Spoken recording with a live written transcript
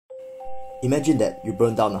Imagine that you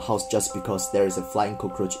burn down a house just because there is a flying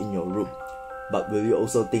cockroach in your room. But will you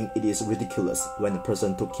also think it is ridiculous when a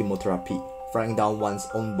person took chemotherapy, frying down one's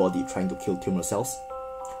own body trying to kill tumor cells?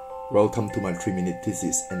 Welcome to my 3-minute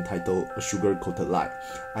thesis entitled A Sugar-Coated Lie.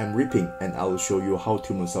 I'm Ripping and I will show you how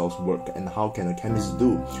tumor cells work and how can a chemist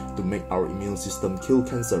do to make our immune system kill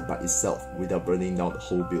cancer by itself without burning down the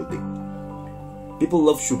whole building. People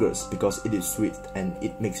love sugars because it is sweet and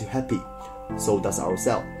it makes you happy. So does our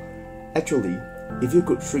cell. Actually, if you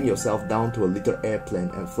could shrink yourself down to a little airplane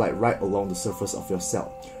and fly right along the surface of your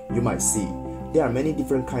cell, you might see there are many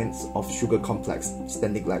different kinds of sugar complex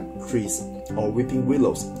standing like trees or weeping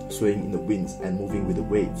willows, swaying in the winds and moving with the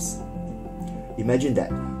waves. Imagine that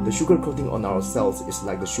the sugar coating on our cells is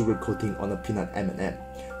like the sugar coating on a peanut M&M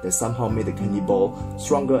that somehow made the candy ball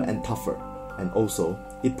stronger and tougher, and also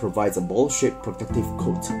it provides a ball-shaped protective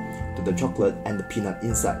coat to the chocolate and the peanut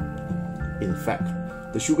inside. In fact,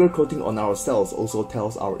 the sugar coating on our cells also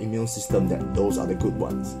tells our immune system that those are the good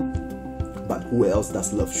ones. But who else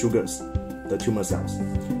does love sugars? The tumor cells.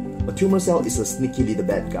 A tumor cell is a sneaky little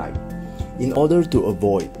bad guy. In order to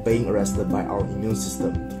avoid being arrested by our immune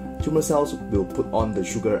system, tumor cells will put on the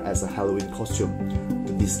sugar as a Halloween costume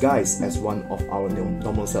to disguise as one of our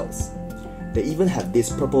normal cells. They even have this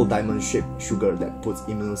purple diamond-shaped sugar that puts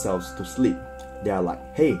immune cells to sleep. They are like,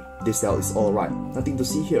 hey, this cell is alright, nothing to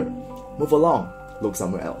see here. Move along, look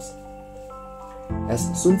somewhere else. As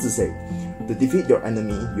Sun Tzu said, to defeat your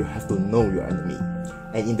enemy, you have to know your enemy.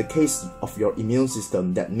 And in the case of your immune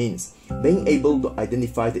system, that means being able to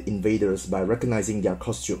identify the invaders by recognizing their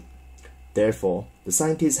costume. Therefore, the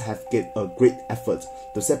scientists have made a great effort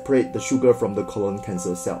to separate the sugar from the colon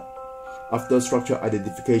cancer cell. After structure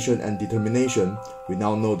identification and determination, we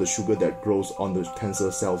now know the sugar that grows on the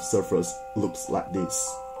cancer cell surface looks like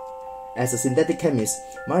this. As a synthetic chemist,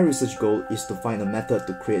 my research goal is to find a method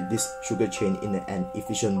to create this sugar chain in an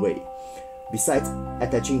efficient way. Besides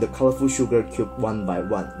attaching the colorful sugar cube one by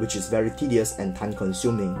one, which is very tedious and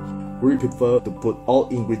time-consuming, we prefer to put all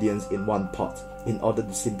ingredients in one pot in order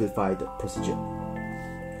to simplify the procedure.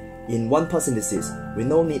 In one-pot synthesis, we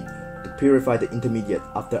no need to purify the intermediate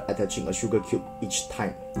after attaching a sugar cube each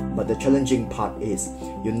time. But the challenging part is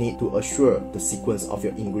you need to assure the sequence of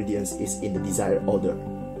your ingredients is in the desired order.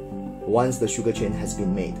 Once the sugar chain has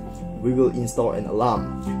been made, we will install an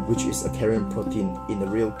alarm, which is a carrier protein in the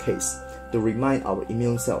real case, to remind our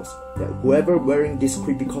immune cells that whoever wearing this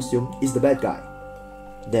creepy costume is the bad guy.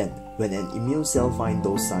 Then, when an immune cell finds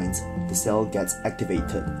those signs, the cell gets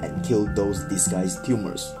activated and kills those disguised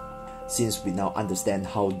tumors. Since we now understand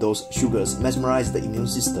how those sugars mesmerize the immune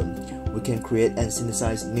system, we can create and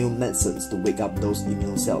synthesize new medicines to wake up those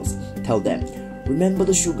immune cells. Tell them, remember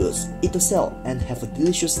the sugars, eat the cell, and have a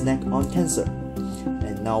delicious snack on cancer.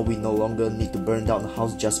 And now we no longer need to burn down the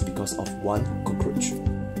house just because of one cockroach.